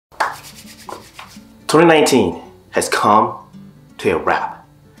2019 has come to a wrap.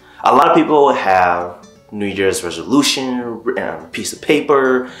 A lot of people have New Year's resolution written on a piece of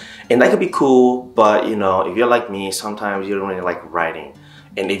paper, and that could be cool, but you know, if you're like me, sometimes you don't really like writing.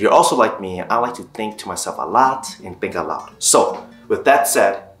 And if you're also like me, I like to think to myself a lot and think aloud. So with that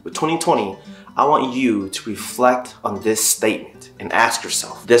said, with 2020, I want you to reflect on this statement and ask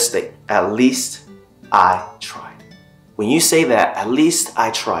yourself this statement: at least I tried. When you say that, at least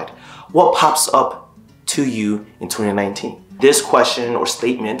I tried, what pops up to you in 2019? This question or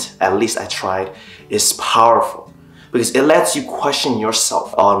statement, at least I tried, is powerful because it lets you question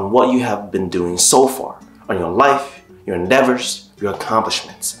yourself on what you have been doing so far, on your life, your endeavors, your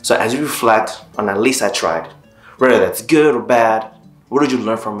accomplishments. So as you reflect on at least I tried, whether that's good or bad, what did you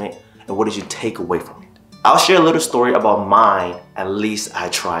learn from it and what did you take away from it? I'll share a little story about mine, at least I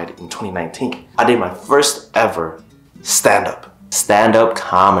tried, in 2019. I did my first ever stand-up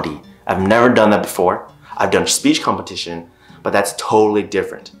comedy. I've never done that before. I've done speech competition, but that's totally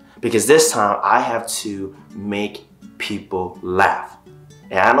different because this time I have to make people laugh.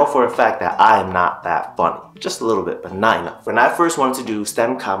 And I know for a fact that I am not that funny. Just a little bit, but not enough. When I first wanted to do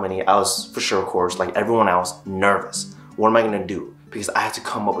stand-up comedy, I was, for sure, of course, like everyone else, nervous. What am I gonna do? Because I had to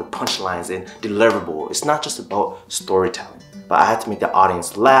come up with punchlines and deliverable. It's not just about storytelling, but I had to make the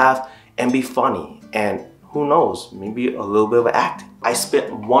audience laugh and be funny. And who knows, maybe a little bit of acting. I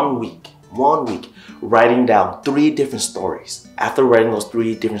spent one week writing down 3 different stories. After writing those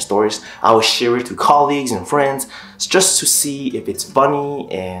 3 different stories, I would share it to colleagues and friends just to see if it's funny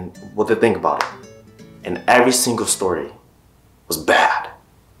and what they think about it. And every single story was bad.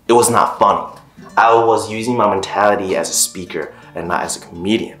 It was not funny. I was using my mentality as a speaker and not as a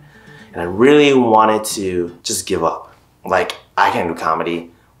comedian. And I really wanted to just give up. Like, I can't do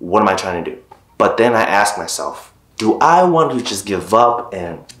comedy. What am I trying to do? But then I asked myself, do I want to just give up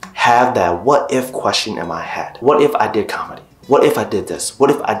and have that what if question in my head? What if I did comedy? What if I did this? What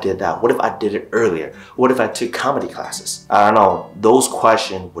if I did that? What if I did it earlier? What if I took comedy classes? I don't know. Those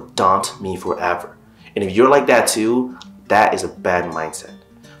questions would daunt me forever. And if you're like that too, that is a bad mindset.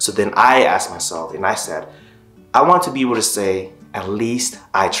 So then I asked myself and I said, I want to be able to say, at least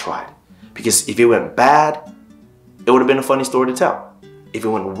I tried. Because if it went bad, it would have been a funny story to tell. If it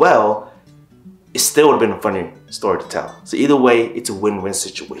went well, it still would have been a funny story to tell. So either way, it's a win-win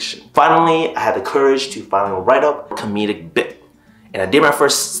situation. Finally, I had the courage to finally write up a comedic bit. And I did my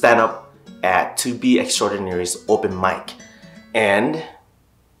first stand-up at To Be Extraordinary's open mic. And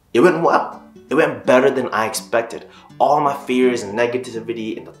it went well. It went better than I expected. All my fears and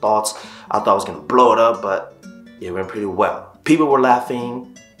negativity and the thoughts, I thought I was gonna blow it up, but it went pretty well. People were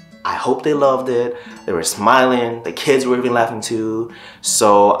laughing. I hope they loved it. They were smiling. The kids were even laughing too.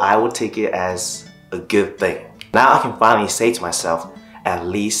 So I would take it as a good thing. Now I can finally say to myself, at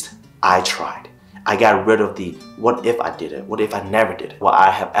least I tried. I got rid of the what if I did it? What if I never did it? Will I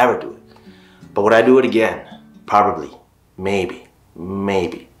have ever do it? But would I do it again? Probably. Maybe.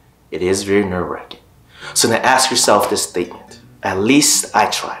 Maybe. It is very nerve-wracking. So now ask yourself this statement. At least I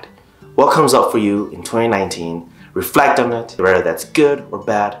tried. What comes up for you in 2019? Reflect on it, whether that's good or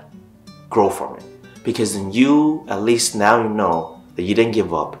bad. Grow from it. Because then you, at least now you know that you didn't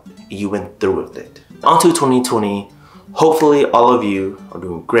give up, you went through with it. On to 2020, hopefully all of you are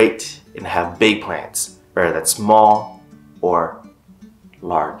doing great and have big plans, whether that's small or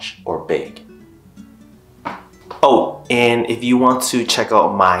large or big. Oh, and if you want to check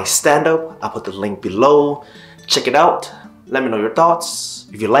out my stand-up, I'll put the link below. Check it out. Let me know your thoughts.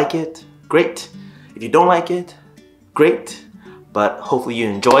 If you like it, great. If you don't like it, great. But hopefully you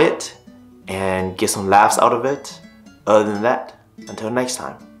enjoy it and get some laughs out of it. Other than that, until next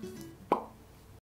time.